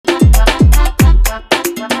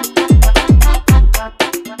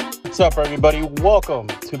up, everybody? Welcome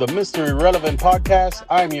to the Mr. Irrelevant podcast.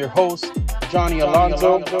 I'm your host, Johnny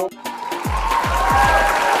Alonso.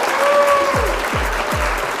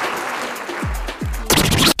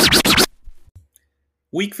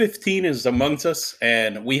 Week 15 is amongst us,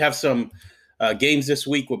 and we have some games this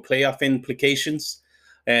week with playoff implications.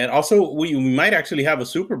 And also, we might actually have a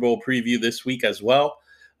Super Bowl preview this week as well.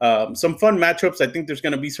 Some fun matchups. I think there's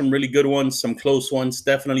going to be some really good ones, some close ones,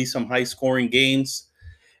 definitely some high-scoring games.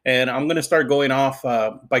 And I'm going to start going off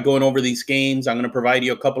by going over these games. I'm going to provide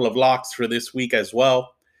you a couple of locks for this week as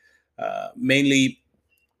well. Mainly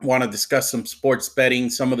want to discuss some sports betting,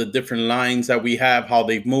 some of the different lines that we have, how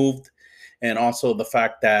they've moved, and also the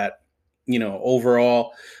fact that,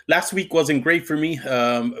 overall, last week wasn't great for me.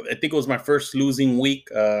 I think it was my first losing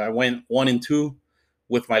week. I went 1-2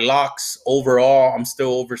 with my locks. Overall, I'm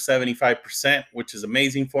still over 75%, which is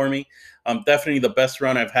amazing for me. Definitely the best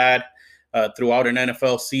run I've had throughout an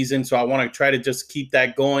NFL season. So I want to try to just keep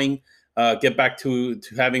that going, get back to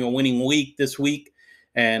having a winning week this week,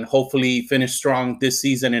 and hopefully finish strong this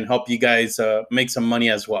season and help you guys make some money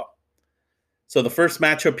as well. So the first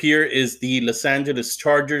matchup here is the Los Angeles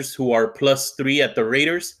Chargers, who are +3 at the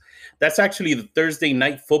Raiders. That's actually the Thursday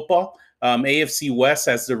night football, AFC West,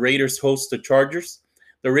 as the Raiders host the Chargers.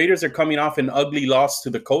 The Raiders are coming off an ugly loss to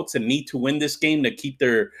the Colts and need to win this game to keep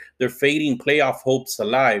their fading playoff hopes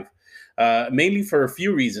alive. Mainly for a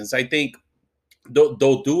few reasons. I think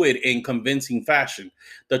they'll do it in convincing fashion.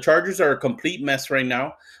 The Chargers are a complete mess right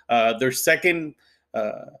now. Their second,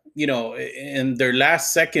 in their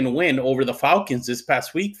last second win over the Falcons this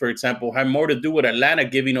past week, for example, had more to do with Atlanta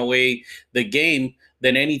giving away the game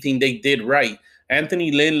than anything they did right.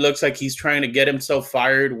 Anthony Lynn looks like he's trying to get himself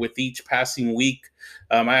fired with each passing week.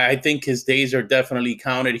 I think his days are definitely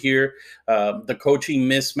counted here. The coaching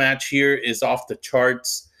mismatch here is off the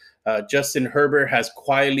charts. Justin Herbert has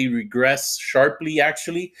quietly regressed sharply,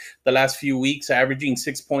 actually, the last few weeks, averaging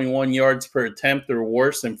 6.1 yards per attempt or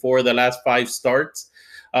worse in 4 of the last 5 starts.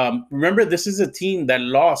 Remember, this is a team that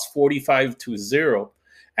lost 45-0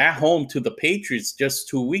 at home to the Patriots just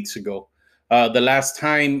 2 weeks ago. The last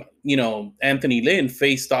time, Anthony Lynn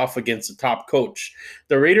faced off against the top coach.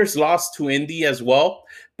 The Raiders lost to Indy as well,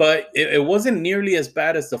 but it wasn't nearly as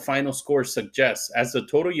bad as the final score suggests, as the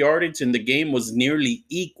total yardage in the game was nearly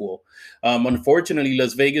equal. Unfortunately,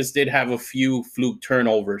 Las Vegas did have a few fluke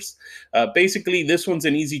turnovers. Basically, this one's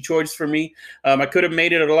an easy choice for me. I could have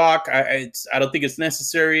made it a lock. I don't think it's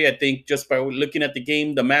necessary. I think just by looking at the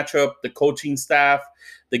game, the matchup, the coaching staff,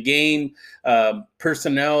 the game,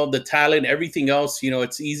 personnel, the talent, everything else,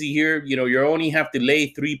 it's easy here. You only have to lay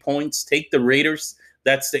 3 points. Take the Raiders.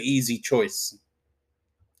 That's the easy choice.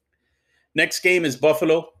 Next game is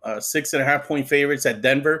Buffalo, 6.5-point favorites at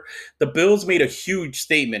Denver. The Bills made a huge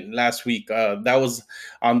statement last week. That was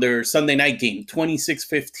on their Sunday night game,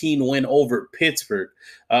 26-15 win over Pittsburgh,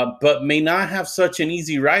 but may not have such an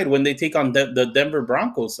easy ride when they take on the Denver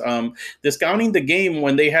Broncos. Discounting the game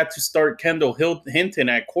when they had to start Kendall Hinton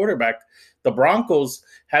at quarterback, the Broncos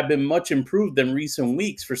have been much improved in recent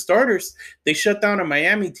weeks. For starters, they shut down a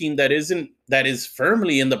Miami team that is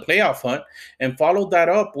firmly in the playoff hunt, and followed that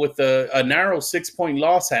up with a narrow 6-point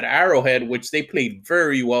loss at Arrowhead, which they played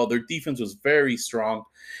very well. Their defense was very strong.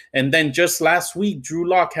 And then just last week, Drew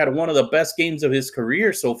Lock had one of the best games of his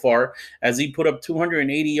career so far, as he put up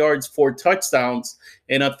 280 yards, 4 touchdowns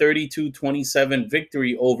in a 32-27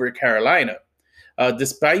 victory over Carolina.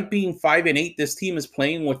 Despite being 5-8, this team is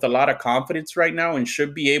playing with a lot of confidence right now and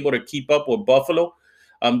should be able to keep up with Buffalo.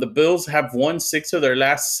 The Bills have won 6 of their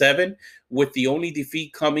last 7, with the only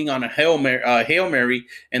defeat coming on a Hail Mary,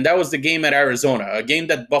 and that was the game at Arizona, a game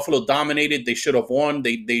that Buffalo dominated. They should have won.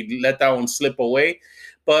 They let that one slip away,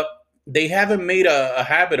 but they haven't made a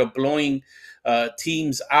habit of blowing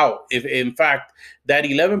teams out. If in fact, that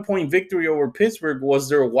 11-point victory over Pittsburgh was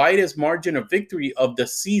their widest margin of victory of the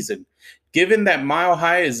season. Given that Mile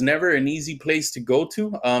High is never an easy place to go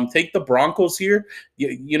to, take the Broncos here.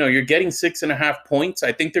 You're getting 6.5 points.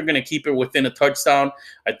 I think they're going to keep it within a touchdown.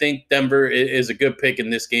 I think Denver is a good pick in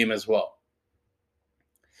this game as well.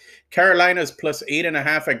 Carolina is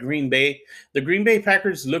 +8.5 at Green Bay. The Green Bay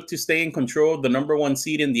Packers look to stay in control of the number 1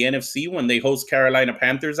 seed in the NFC when they host Carolina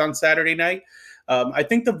Panthers on Saturday night. I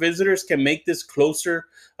think the visitors can make this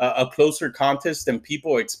a closer contest than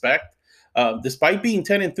people expect. Despite being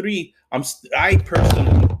 10-3, I'm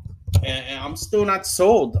still not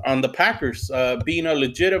sold on the Packers being a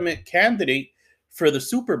legitimate candidate for the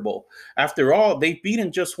Super Bowl. After all, they've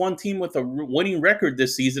beaten just one team with a winning record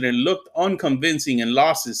this season and looked unconvincing in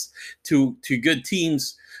losses to good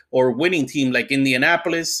teams or winning team like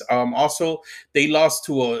Indianapolis. Also, they lost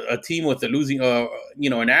to a team with a losing,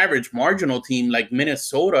 an average marginal team like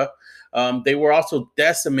Minnesota. They were also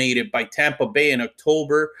decimated by Tampa Bay in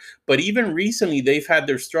October, but even recently they've had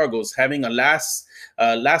their struggles, having a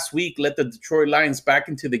last week let the Detroit Lions back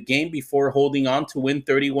into the game before holding on to win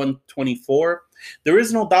 31-24. There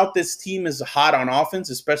is no doubt this team is hot on offense,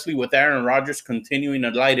 especially with Aaron Rodgers continuing to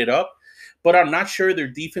light it up. But I'm not sure their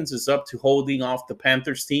defense is up to holding off the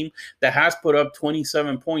Panthers team that has put up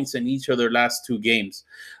 27 points in each of their last two games.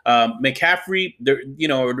 McCaffrey,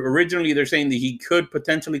 originally they're saying that he could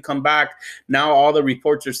potentially come back. Now all the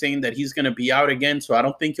reports are saying that he's going to be out again, so I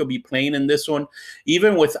don't think he'll be playing in this one.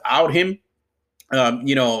 Even without him,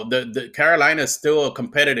 the Carolina is still a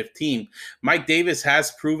competitive team. Mike Davis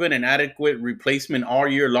has proven an adequate replacement all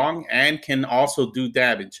year long and can also do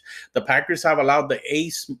damage. The Packers have allowed the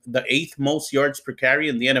eighth most yards per carry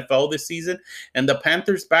in the NFL this season, and the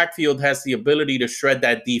Panthers backfield has the ability to shred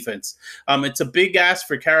that defense. It's a big ask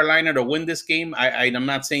for Carolina to win this game. I'm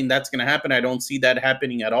not saying that's going to happen. I don't see that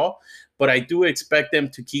happening at all. But I do expect them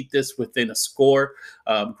to keep this within a score.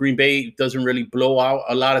 Green Bay doesn't really blow out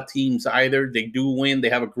a lot of teams either. They do win. They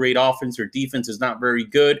have a great offense. Their defense is not very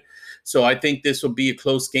good. So I think this will be a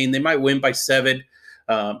close game. They might win by 7.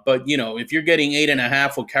 But, if you're getting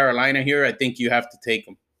 8.5 with Carolina here, I think you have to take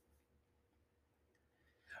them.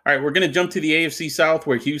 All right, we're going to jump to the AFC South,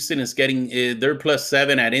 where Houston is getting their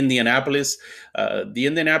 +7 at Indianapolis. The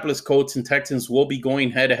Indianapolis Colts and Texans will be going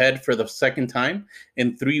head-to-head for the second time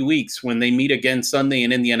in 3 weeks when they meet again Sunday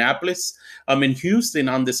in Indianapolis. In Houston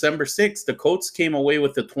on December 6th, the Colts came away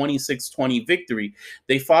with a 26-20 victory.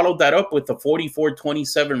 They followed that up with a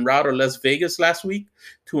 44-27 rout of Las Vegas last week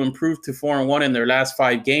to improve to 4-1 in their last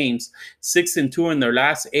 5 games, 6-2 in their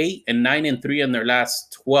last 8, and 9-3 in their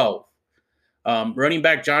last 12. Running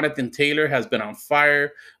back Jonathan Taylor has been on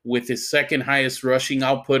fire with his second highest rushing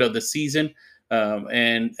output of the season.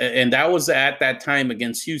 And that was at that time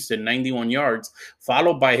against Houston, 91 yards,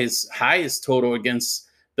 followed by his highest total against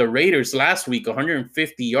the Raiders last week,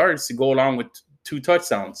 150 yards to go along with 2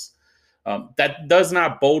 touchdowns. That does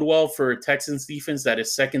not bode well for a Texans defense that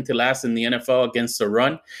is second to last in the NFL against the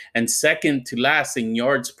run and second to last in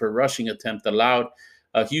yards per rushing attempt allowed.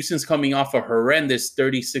 Houston's coming off a horrendous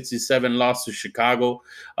 30-67 loss to Chicago.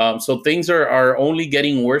 So things are only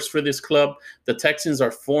getting worse for this club. The Texans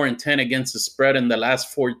are 4-10 against the spread in the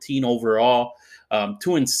last 14 overall,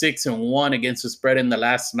 2-6-1 against the spread in the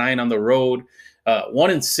last 9 on the road,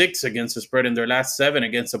 1-6 against the spread in their last 7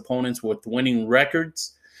 against opponents with winning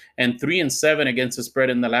records, and 3-7 against the spread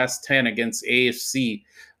in the last 10 against AFC.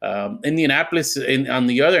 Indianapolis, on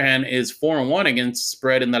the other hand, is 4-1 against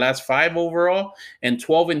spread in the last 5 overall, and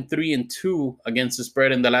 12-3-2 against the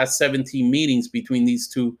spread in the last 17 meetings between these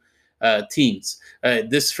two teams.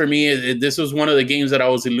 This, for me, this was one of the games that I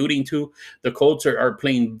was alluding to. The Colts are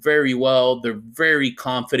playing very well. They're very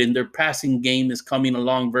confident. Their passing game is coming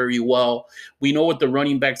along very well. We know what the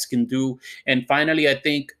running backs can do. And finally, I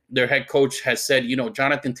think their head coach has said,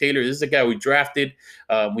 Jonathan Taylor, this is a guy we drafted.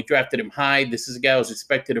 We drafted him high. This is a guy who's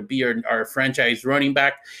expected to be our franchise running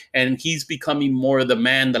back. And he's becoming more of the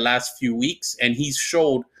man the last few weeks. And he's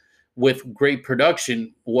showed with great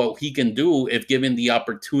production what he can do if given the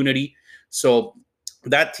opportunity. So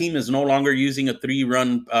that team is no longer using a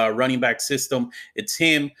 3-run running back system. It's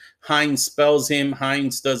him. Hines spells him.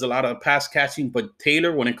 Hines does a lot of pass catching, but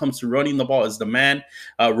Taylor, when it comes to running the ball, is the man.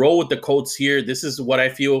 Roll with the Colts here. This is what I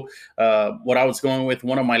feel, what I was going with,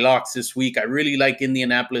 one of my locks this week. I really like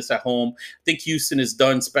Indianapolis at home. I think Houston is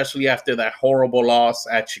done, especially after that horrible loss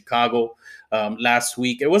at Chicago last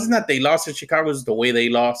week. It wasn't that they lost at Chicago, it was the way they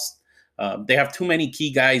lost. They have too many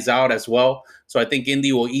key guys out as well. So I think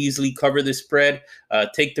Indy will easily cover the spread.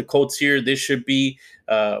 Take the Colts here. This should be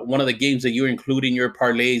one of the games that you include in your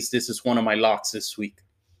parlays. This is one of my locks this week.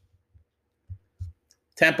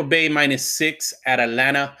 Tampa Bay -6 at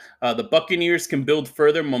Atlanta. The Buccaneers can build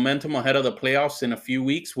further momentum ahead of the playoffs in a few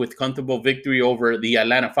weeks with comfortable victory over the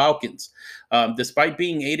Atlanta Falcons. Despite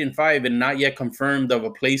being 8-5 and not yet confirmed of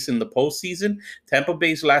a place in the postseason, Tampa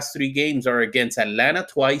Bay's last 3 games are against Atlanta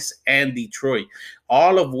twice and Detroit,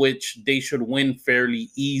 all of which they should win fairly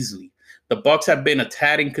easily. The Bucs have been a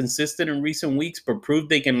tad inconsistent in recent weeks, but proved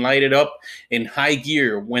they can light it up in high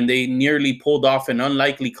gear when they nearly pulled off an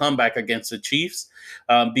unlikely comeback against the Chiefs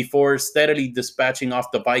before steadily dispatching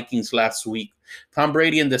off the Vikings last week. Tom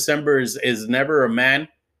Brady in December is never a man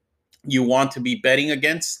you want to be betting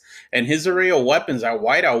against, and his array of weapons at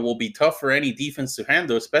wideout will be tough for any defense to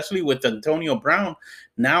handle, especially with Antonio Brown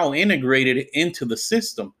now integrated into the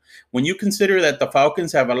system. When you consider that the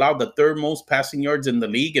Falcons have allowed the 3rd most passing yards in the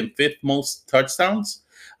league and 5th most touchdowns,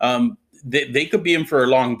 They could be in for a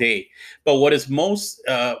long day. But what is most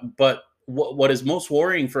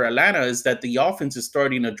worrying for Atlanta is that the offense is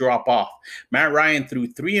starting to drop off. Matt Ryan threw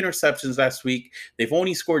 3 interceptions last week. They've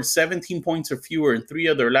only scored 17 points or fewer in 3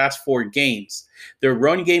 of their last 4 games. Their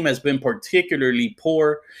run game has been particularly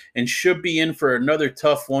poor and should be in for another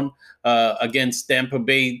tough one against Tampa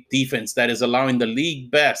Bay defense that is allowing the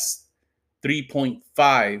league best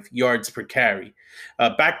 3.5 yards per carry.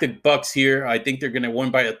 Back to Bucks here. I think they're going to win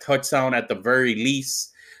by a touchdown at the very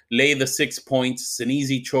least. Lay the 6 points. It's an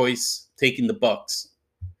easy choice, taking the Bucks.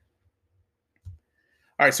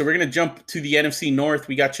 All right, so we're going to jump to the NFC North.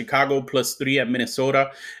 We got Chicago +3 at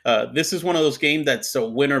Minnesota. This is one of those games that's a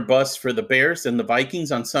win or bust for the Bears and the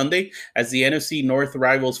Vikings on Sunday as the NFC North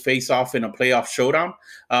rivals face off in a playoff showdown.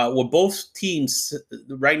 Well, both teams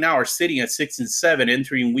right now are sitting at 6-7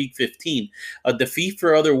 entering Week 15. A defeat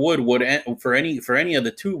for would end, for any of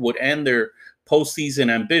the two would end their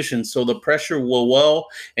postseason ambitions. So the pressure will well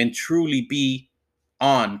and truly be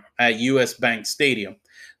on at US Bank Stadium.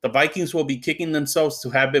 The Vikings will be kicking themselves to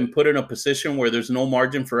have been put in a position where there's no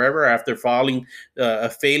margin for error after failing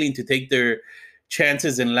to take their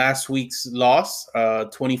chances in last week's loss,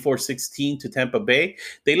 24-16 to Tampa Bay.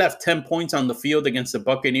 They left 10 points on the field against the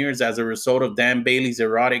Buccaneers as a result of Dan Bailey's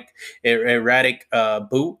erratic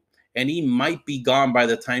boot, and he might be gone by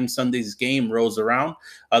the time Sunday's game rolls around.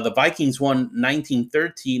 The Vikings won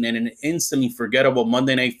 19-13 in an instantly forgettable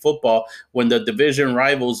Monday Night Football when the division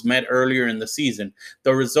rivals met earlier in the season.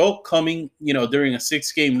 The result coming, during a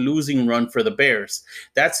 6-game losing run for the Bears.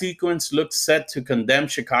 That sequence looks set to condemn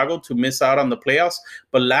Chicago to miss out on the playoffs,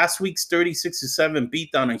 but last week's 36-7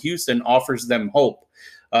 beatdown of Houston offers them hope.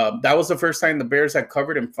 That was the first time the Bears had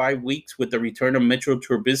covered in 5 weeks with the return of Mitchell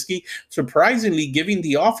Trubisky, surprisingly giving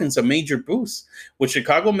the offense a major boost. With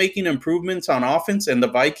Chicago making improvements on offense and the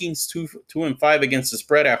Vikings 2-5 against the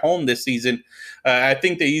spread at home this season, I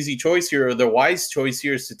think the easy choice here, or the wise choice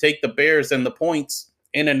here, is to take the Bears and the points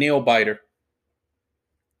in a nail biter.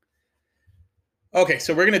 Okay,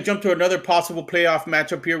 so we're going to jump to another possible playoff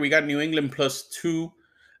matchup here. We got New England +2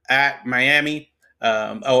 at Miami.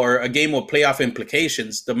 Or a game with playoff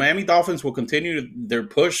implications. The Miami Dolphins will continue their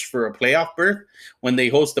push for a playoff berth when they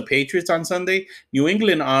host the Patriots on Sunday. New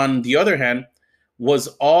England, on the other hand, was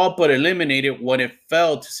all but eliminated when it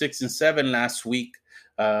fell to 6-7 last week.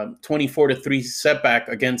 24-3 setback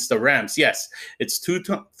against the Rams. Yes, it's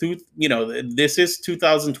this is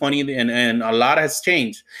 2020 and a lot has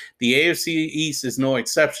changed. The AFC East is no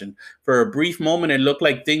exception. For a brief moment, it looked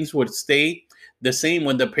like things would stay the same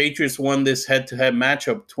when the Patriots won this head-to-head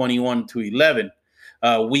matchup 21-11,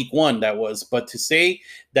 week 1 that was. But to say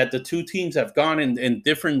that the two teams have gone in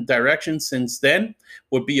different directions since then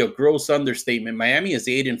would be a gross understatement. Miami is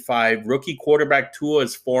 8-5. Rookie quarterback Tua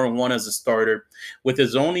is 4-1 as a starter, with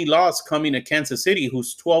his only loss coming to Kansas City,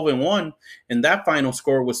 who's 12-1, and that final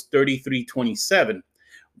score was 33-27.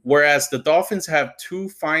 Whereas the Dolphins have 2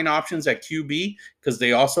 fine options at QB because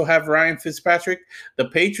they also have Ryan Fitzpatrick, the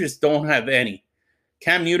Patriots don't have any.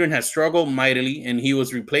 Cam Newton has struggled mightily, and he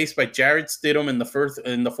was replaced by Jarrett Stidham in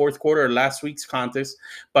the fourth quarter of last week's contest.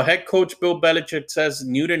 But head coach Bill Belichick says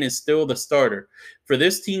Newton is still the starter. For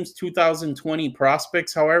this team's 2020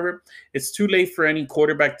 prospects, however, it's too late for any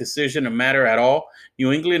quarterback decision to matter at all.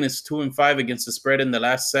 New England is 2-5 against the spread in the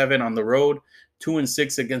last 7 on the road,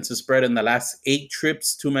 2-6 against the spread in the last 8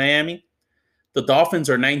 trips to Miami. The Dolphins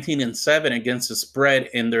are 19-7 against the spread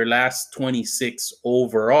in their last 26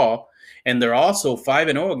 overall. And they're also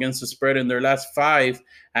 5-0 against the spread in their last 5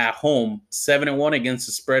 at home, 7-1 against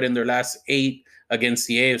the spread in their last 8 against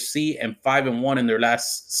the AFC, and 5-1 in their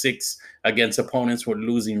last 6 against opponents with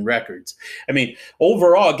losing records. I mean,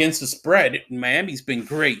 overall against the spread, Miami's been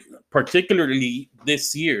great, particularly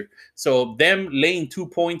this year. So them laying 2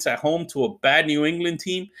 points at home to a bad New England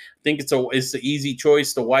team, I think it's the easy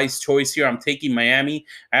choice, the wise choice here. I'm taking Miami.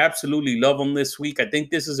 I absolutely love them this week. I think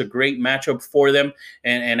this is a great matchup for them,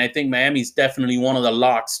 and I think Miami's definitely one of the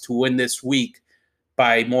locks to win this week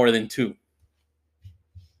by more than 2.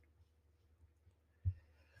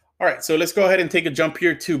 All right, so let's go ahead and take a jump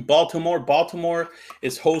here to Baltimore. Baltimore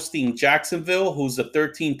is hosting Jacksonville, who's a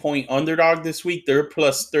 13-point underdog this week. They're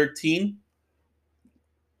 +13.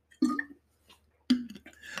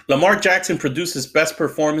 Lamar Jackson produced his best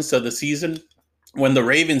performance of the season when the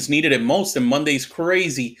Ravens needed it most in Monday's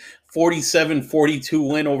crazy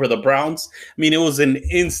 47-42 win over the Browns. I mean, it was an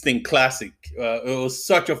instant classic. It was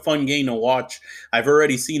such a fun game to watch. I've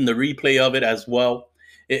already seen the replay of it as well.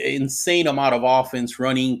 Insane amount of offense,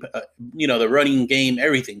 running, the running game,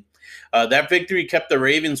 everything. That victory kept the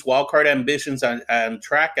Ravens' wildcard ambitions on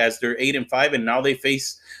track as they're 8-5, and now they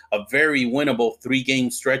face a very winnable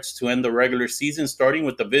 3-game stretch to end the regular season, starting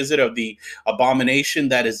with the visit of the abomination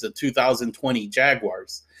that is the 2020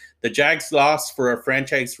 Jaguars. The Jags lost for a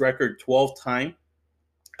franchise record 12th time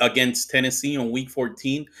against Tennessee on week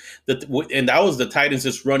 14. And that was the Titans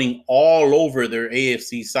just running all over their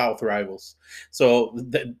AFC South rivals. So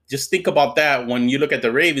just think about that when you look at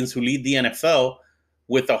the Ravens, who lead the NFL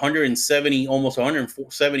with 170, almost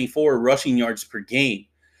 174 rushing yards per game,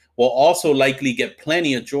 will also likely get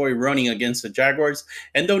plenty of joy running against the Jaguars,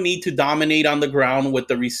 and they'll need to dominate on the ground with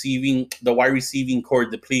the wide receiving core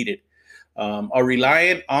depleted. A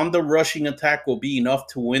reliant on the rushing attack will be enough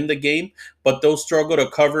to win the game, but they'll struggle to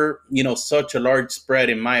cover, such a large spread,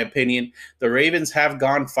 in my opinion. The Ravens have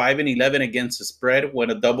gone 5-11 against the spread when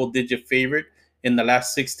a double-digit favorite in the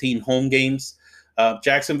last 16 home games.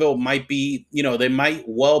 Jacksonville might be, they might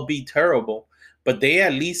well be terrible, but they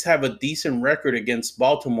at least have a decent record against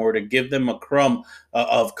Baltimore to give them a crumb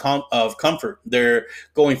of comfort. They're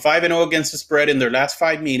going 5-0 against the spread in their last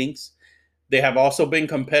 5 meetings. They have also been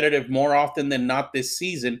competitive more often than not this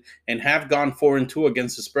season and have gone 4-2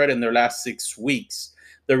 against the spread in their last 6 weeks.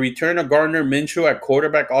 The return of Gardner Minshew at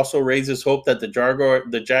quarterback also raises hope that the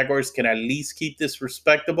Jaguars can at least keep this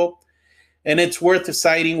respectable. And it's worth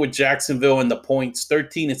siding with Jacksonville in the points.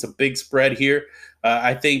 13, it's a big spread here.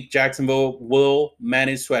 I think Jacksonville will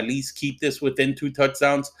manage to at least keep this within 2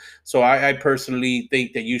 touchdowns. So I personally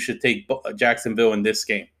think that you should take Jacksonville in this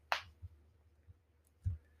game.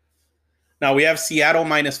 Now we have Seattle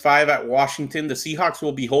 -5 at Washington. The Seahawks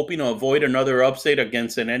will be hoping to avoid another upset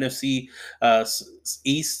against an NFC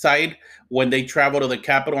East side when they travel to the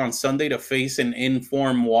Capitol on Sunday to face an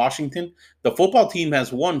in-form Washington. The football team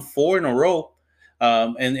has won 4 in a row,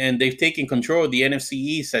 and they've taken control of the NFC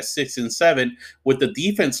East at 6-7, with the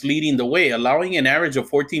defense leading the way, allowing an average of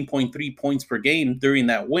 14.3 points per game during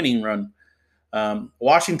that winning run.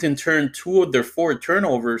 Washington turned 2 of their 4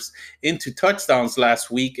 turnovers into touchdowns last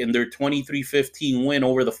week in their 23-15 win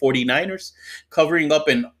over the 49ers, covering up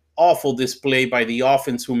an awful display by the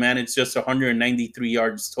offense, who managed just 193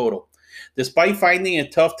 yards total. Despite finding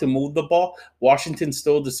it tough to move the ball, Washington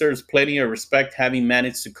still deserves plenty of respect, having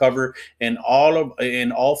managed to cover in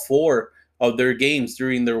all 4 of their games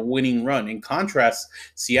during their winning run. In contrast,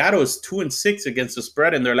 Seattle is 2-6 against the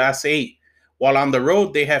spread in their last 8. While on the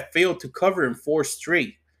road, they have failed to cover in 4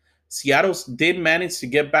 straight. Seattle did manage to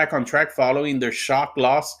get back on track following their shock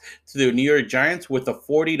loss to the New York Giants with a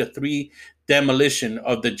 40-3 demolition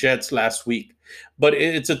of the Jets last week. But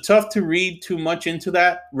it's a tough to read too much into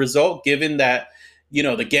that result, given that,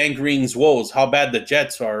 the gangrene's woes, how bad the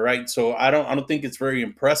Jets are, right? So I don't think it's very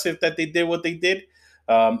impressive that they did what they did.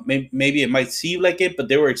 Maybe it might seem like it, but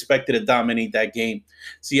they were expected to dominate that game.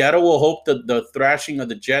 Seattle will hope that the thrashing of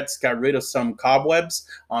the Jets got rid of some cobwebs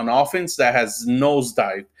on offense that has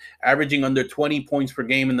nosedived, averaging under 20 points per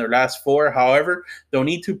game in their last 4. However, they'll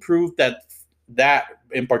need to prove that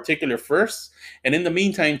in particular first, and in the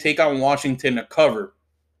meantime, take on Washington to cover.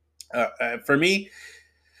 For me,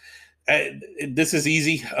 this is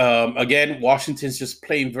easy. Again, Washington's just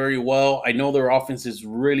playing very well. I know their offense is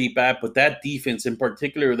really bad, but that defense, in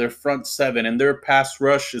particular, their front 7 and their pass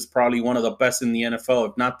rush is probably one of the best in the NFL,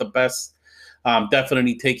 if not the best.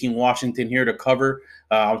 Definitely taking Washington here to cover.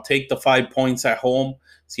 I'll take the 5 points at home.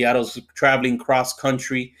 Seattle's traveling cross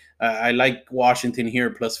country. I like Washington here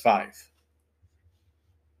 +5.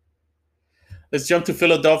 Let's jump to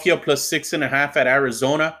Philadelphia +6.5 at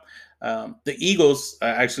Arizona. The Eagles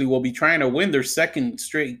actually will be trying to win their 2nd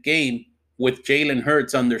straight game with Jalen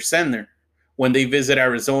Hurts under center when they visit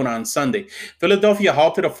Arizona on Sunday. Philadelphia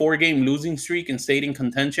halted a 4-game losing streak and stayed in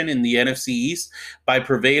contention in the NFC East by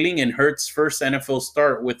prevailing in Hurts' first NFL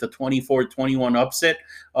start with the 24-21 upset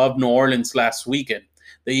of New Orleans last weekend.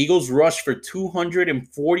 The Eagles rushed for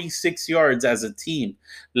 246 yards as a team,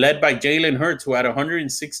 led by Jalen Hurts, who had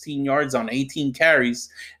 116 yards on 18 carries,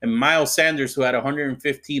 and Miles Sanders, who had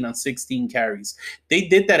 115 on 16 carries. They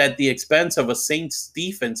did that at the expense of a Saints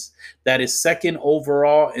defense that is 2nd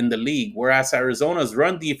overall in the league, whereas Arizona's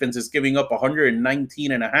run defense is giving up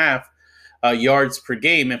 119.5 yards per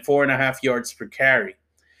game and 4.5 yards per carry.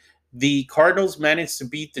 The Cardinals managed to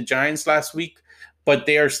beat the Giants last week, but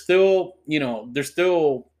they are still, they're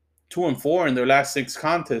still 2-4 in their last 6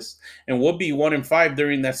 contests and would be 1-5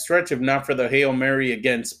 during that stretch if not for the Hail Mary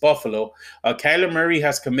against Buffalo. Kyler Murray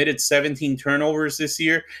has committed 17 turnovers this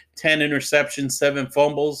year, 10 interceptions, 7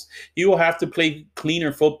 fumbles. He will have to play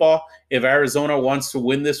cleaner football if Arizona wants to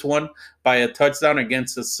win this one by a touchdown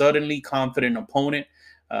against a suddenly confident opponent.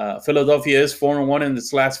 Philadelphia is 4-1 in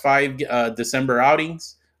its last 5 December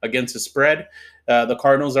outings against the spread. The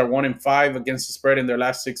Cardinals are 1-5 against the spread in their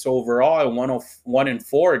last 6 overall, and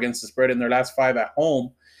 1-4 against the spread in their last 5 at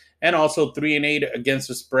home, and also 3-8 against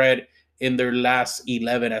the spread in their last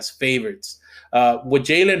 11 as favorites. With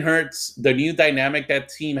Jalen Hurts, the new dynamic that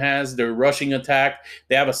team has, their rushing attack,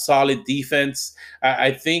 they have a solid defense.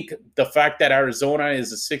 I think the fact that Arizona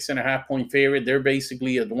is a 6.5-point favorite, they're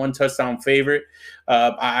basically a 1-touchdown favorite.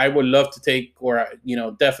 I would love to take, or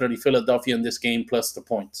definitely Philadelphia in this game plus the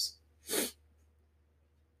points.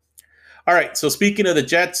 All right, so speaking of the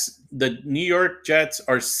Jets, the New York Jets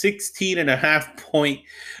are 16.5-point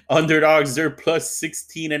underdogs. They're plus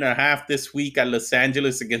 16.5 this week at Los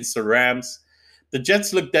Angeles against the Rams. The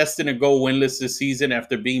Jets look destined to go winless this season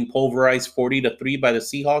after being pulverized 40-3 by the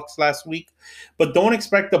Seahawks last week, but don't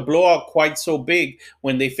expect a blowout quite so big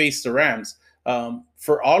when they face the Rams.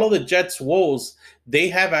 For all of the Jets' woes, they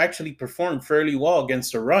have actually performed fairly well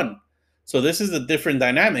against the run. So this is a different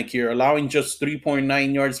dynamic here, allowing just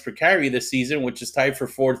 3.9 yards per carry this season, which is tied for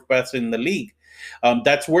 4th best in the league.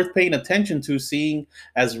 That's worth paying attention to, seeing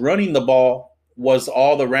as running the ball was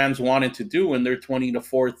all the Rams wanted to do in their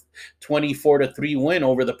 24-3 win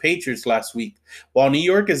over the Patriots last week. While New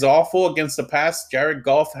York is awful against the pass, Jared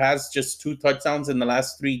Goff has just 2 touchdowns in the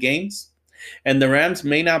last 3 games, and the Rams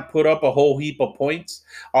may not put up a whole heap of points.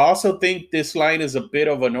 I also think this line is a bit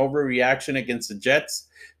of an overreaction against the Jets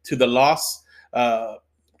to the loss, to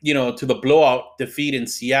the blowout defeat in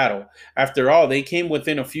Seattle. After all, they came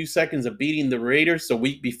within a few seconds of beating the Raiders the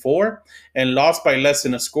week before and lost by less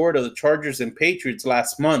than a score to the Chargers and Patriots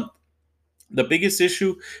last month. The biggest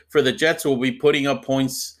issue for the Jets will be putting up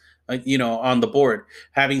points on the board,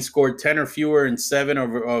 having scored 10 or fewer in 7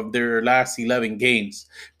 of their last 11 games.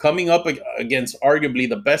 Coming up against arguably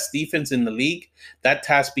the best defense in the league, that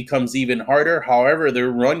task becomes even harder. However,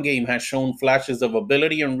 their run game has shown flashes of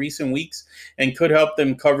ability in recent weeks and could help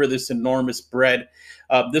them cover this enormous spread.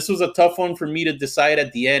 This was a tough one for me to decide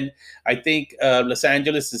at the end. I think Los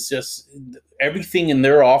Angeles is just, everything in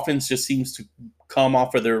their offense just seems to come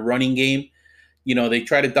off of their running game. They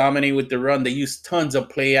try to dominate with the run. They use tons of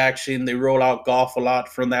play action. They roll out Goff a lot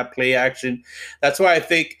from that play action. That's why I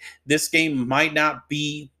think this game might not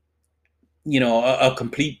be, a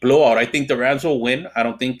complete blowout. I think the Rams will win. I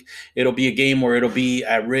don't think it'll be a game where it'll be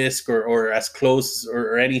at risk or as close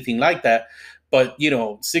or anything like that. But,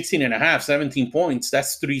 16.5, 17 points,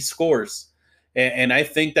 that's 3 scores. And I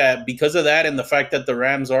think that because of that and the fact that the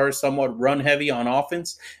Rams are somewhat run heavy on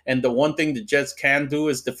offense, and the one thing the Jets can do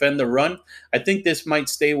is defend the run, I think this might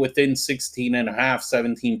stay within 16.5,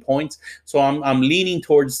 17 points. So I'm leaning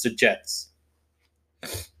towards the Jets.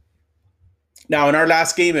 Now, in our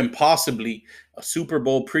last game and possibly a Super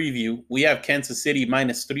Bowl preview, we have Kansas City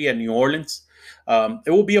 -3 at New Orleans. It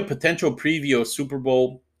will be a potential preview of Super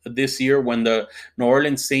Bowl this year when the New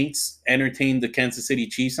Orleans Saints entertain the Kansas City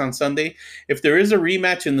Chiefs on Sunday. If there is a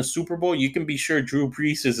rematch in the Super Bowl, you can be sure Drew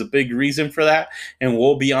Brees is a big reason for that and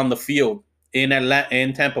will be on the field in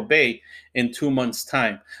Tampa Bay in 2 months'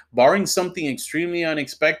 time. Barring something extremely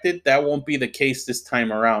unexpected, that won't be the case this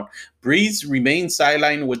time around. Brees remains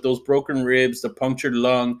sidelined with those broken ribs, the punctured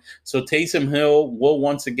lung, so Taysom Hill will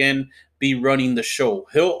once again be running the show.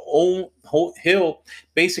 Hill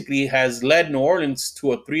basically has led New Orleans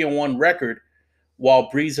to a 3-1 record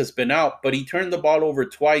while Brees has been out, but he turned the ball over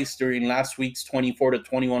twice during last week's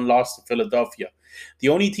 24-21 loss to Philadelphia. The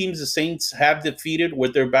only teams the Saints have defeated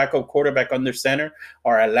with their backup quarterback under center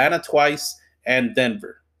are Atlanta twice and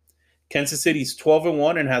Denver. Kansas City's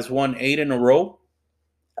 12-1 and has won 8 in a row,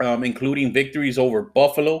 including victories over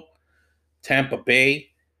Buffalo, Tampa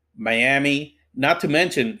Bay, Miami. Not to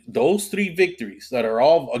mention, those 3 victories that are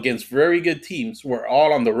all against very good teams were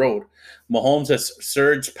all on the road. Mahomes has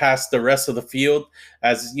surged past the rest of the field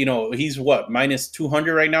as, he's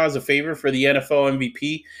 -200 right now as a favorite for the NFL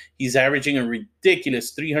MVP. He's averaging a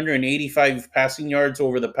ridiculous 385 passing yards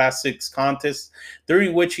over the past 6 contests,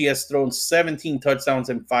 during which he has thrown 17 touchdowns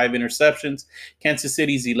and 5 interceptions. Kansas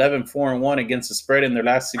City's 11-4-1 against the spread in their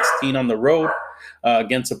last 16 on the road.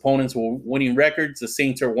 Against opponents with winning records. The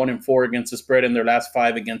Saints are 1-4 against the spread in their last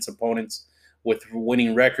 5 against opponents with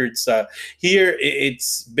winning records. Here,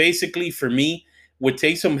 it's basically, for me, with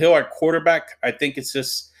Taysom Hill at quarterback, I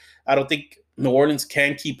don't think New Orleans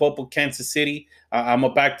can keep up with Kansas City. I'm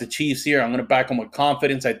going to back the Chiefs here. I'm going to back them with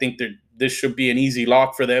confidence. I think this should be an easy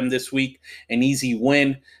lock for them this week, an easy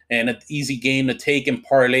win, and an easy game to take and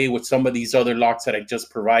parlay with some of these other locks that I just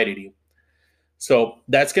provided you. So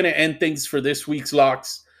that's going to end things for this week's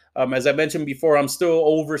locks. As I mentioned before, I'm still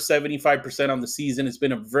over 75% on the season. It's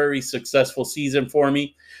been a very successful season for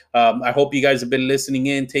me. I hope you guys have been listening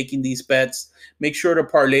in, taking these bets. Make sure to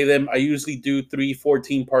parlay them. I usually do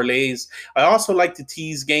 3-14 parlays. I also like to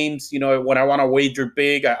tease games. When I want to wager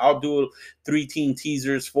big, I'll do 3-team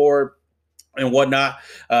teasers for and whatnot.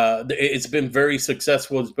 It's been very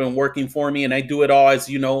successful. It's been working for me, and I do it all, as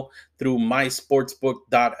you know, through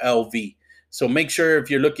mysportsbook.lv. So make sure, if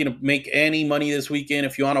you're looking to make any money this weekend,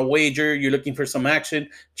 if you want to wager, you're looking for some action,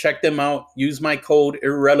 check them out. Use my code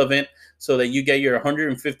IRRELEVANT so that you get your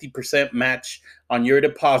 150% match on your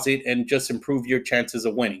deposit and just improve your chances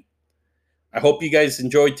of winning. I hope you guys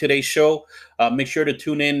enjoyed today's show. Make sure to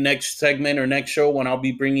tune in next segment or next show when I'll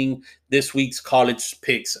be bringing this week's college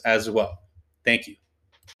picks as well. Thank you.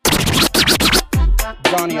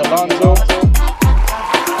 Johnny Alonso.